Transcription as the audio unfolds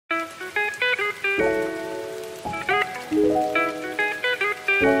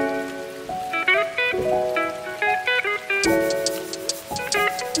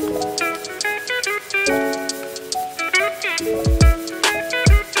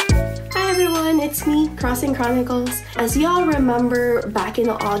it's me, Crossing Chronicles. As y'all remember, back in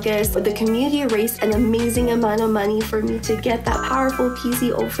August, the community raised an amazing amount of money for me to get that powerful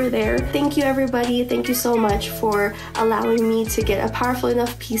PC over there. Thank you everybody, thank you so much for allowing me to get a powerful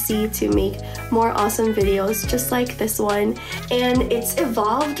enough PC to make more awesome videos just like this one. And it's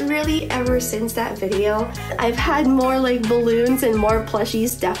evolved really ever since that video. I've had more like balloons and more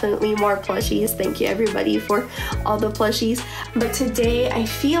plushies, definitely more plushies. Thank you everybody for all the plushies. But today I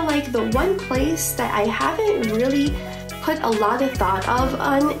feel like the one place that I haven't really put a lot of thought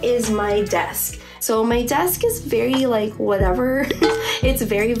on is my desk. So my desk is very like whatever. It's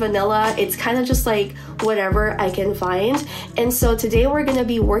very vanilla. It's kind of just like whatever I can find. And so today we're gonna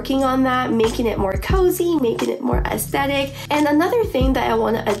be working on that, making it more cozy, making it more aesthetic. And another thing that I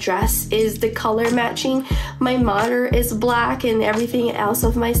want to address is the color matching. My monitor is black and everything else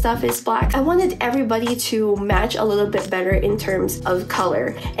of my stuff is black. I wanted everybody to match a little bit better in terms of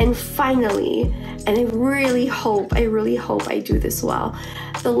color. And finally, and I really hope I do this well,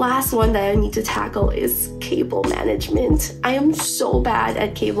 the last one that I need to tackle is cable management. I am so bad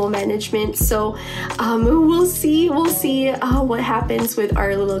at cable management, so we'll see what happens with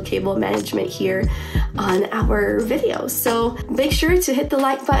our little cable management here on our videos. So make sure to hit the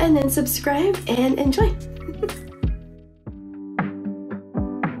like button and subscribe and enjoy.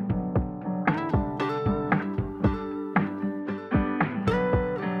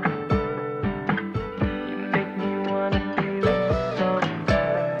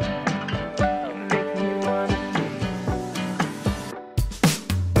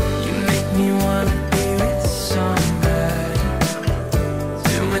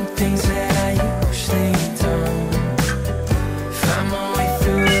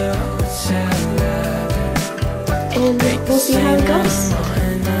 We'll see how it goes.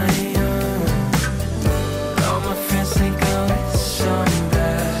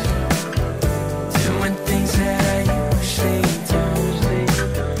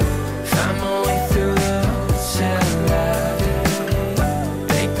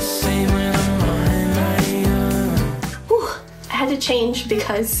 I had to change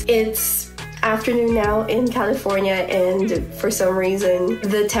because it's afternoon now in California, and for some reason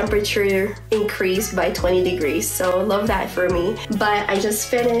the temperature increased by 20 degrees, so love that for me. But I just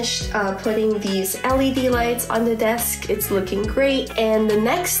finished putting these LED lights on the desk. It's looking great, and the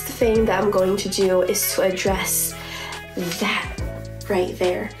next thing that I'm going to do is to address that right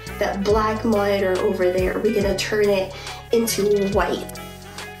there, that black monitor over there. We're gonna turn it into white.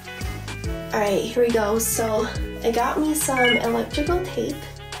 Alright, here we go. So I got me some electrical tape.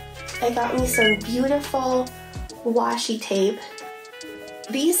 I got me some beautiful washi tape.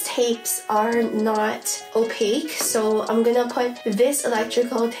 These tapes are not opaque, so I'm gonna put this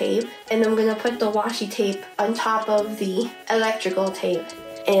electrical tape and I'm gonna put the washi tape on top of the electrical tape,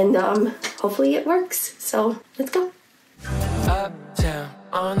 and hopefully it works. So let's go. Uptown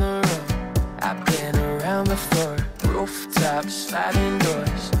on the road, I've been around the floor, rooftops, sliding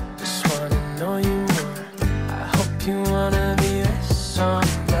doors, just wanna know you more. I hope you wanna be with somebody.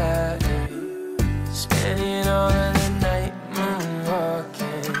 Spending all of the night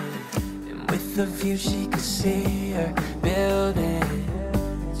moonwalking, and with the view she could see her building.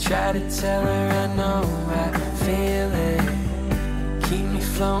 Try to tell her I know I feel it. Keep me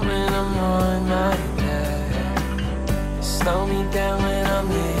floating, I'm on my back. Slow me down when I'm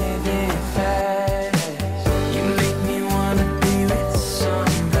living fast. You make me wanna be with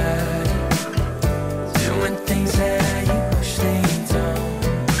somebody, doing things that I usually don't.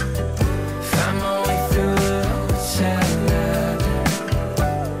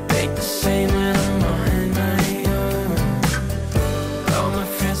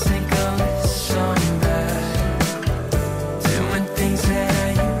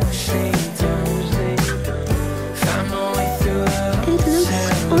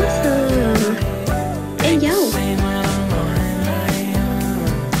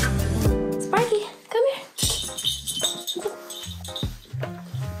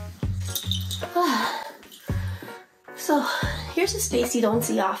 So here's a space you don't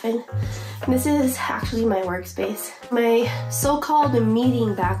see often. This is actually my workspace, my so-called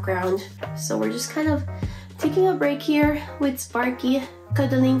meeting background. So we're just kind of taking a break here with Sparky,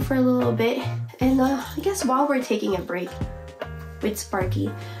 cuddling for a little bit. And I guess while we're taking a break with Sparky,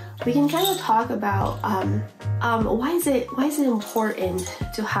 we can kind of talk about why is it important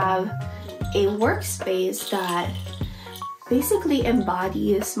to have a workspace that basically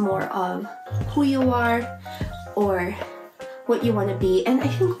embodies more of who you are or what you want to be. And I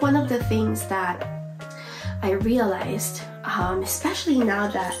think one of the things that I realized, especially now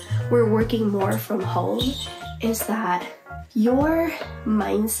that we're working more from home, is that Your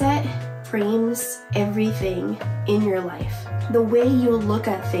mindset frames everything in your life. The way you look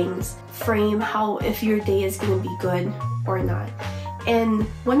at things frame how if your day is going to be good or not. And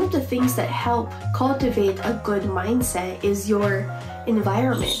one of the things that help cultivate a good mindset is your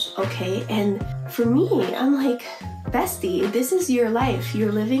environment, okay? And for me, I'm like, bestie, this is your life.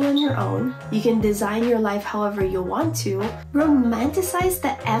 You're living on your own. You can design your life however you want to. Romanticize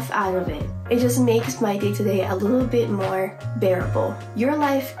the F out of it. It just makes my day-to-day a little bit more bearable. Your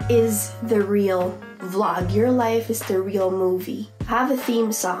life is the real vlog. Your life is the real movie. Have a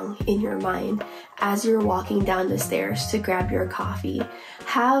theme song in your mind as you're walking down the stairs to grab your coffee.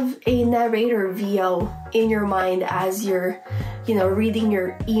 Have a narrator VO in your mind as you're, reading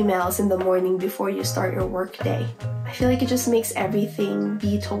your emails in the morning before you start your work day. I feel like it just makes everything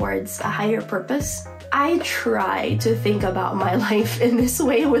be towards a higher purpose. I try to think about my life in this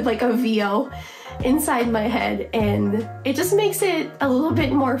way with like a VO inside my head, and it just makes it a little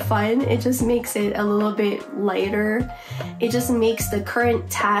bit more fun. It just makes it a little bit lighter. It just makes the current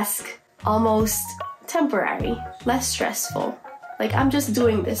task almost temporary, less stressful. Like, I'm just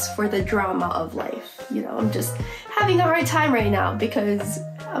doing this for the drama of life. I'm just having a hard time right now because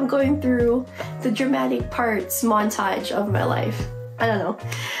I'm going through the dramatic parts montage of my life. I don't know.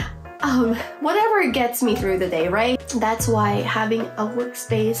 Whatever gets me through the day, right? That's why having a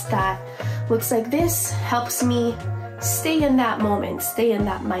workspace that looks like this helps me stay in that moment, stay in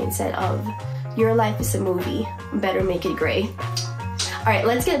that mindset of your life is a movie. Better make it great. All right,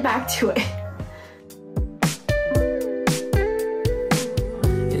 let's get back to it.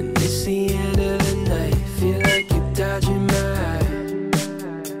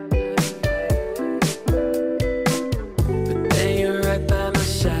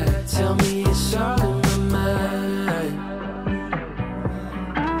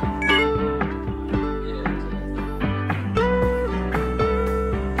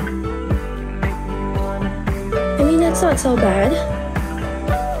 That's not so bad.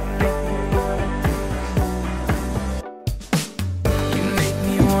 You make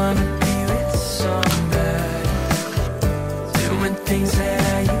me wanna be with somebody, doing things that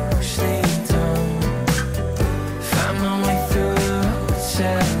I usually don't. Find my way through the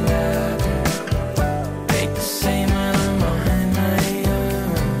hotel lobby, ain't the same when I'm on my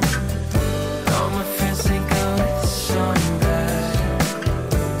own. All my friends think I'm with somebody,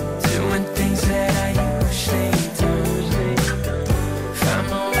 doing things that I usually don't.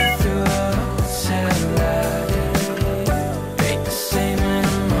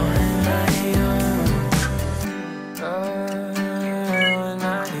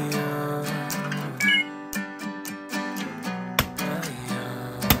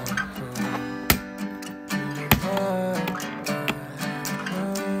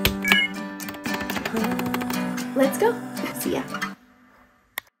 Let's go. See ya.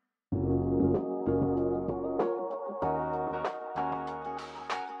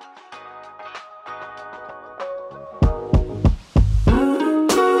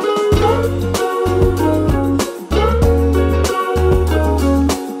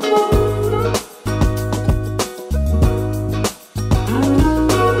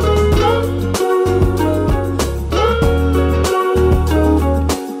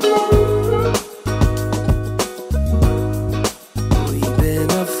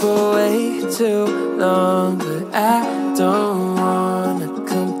 Too long, but I don't wanna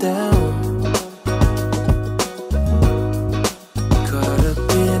come down. Caught up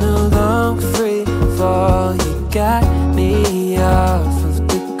in a long free fall, you got me off of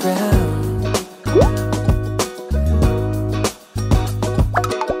the ground.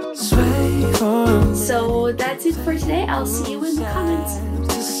 Sway on. So that's it for today. I'll see you in the comments.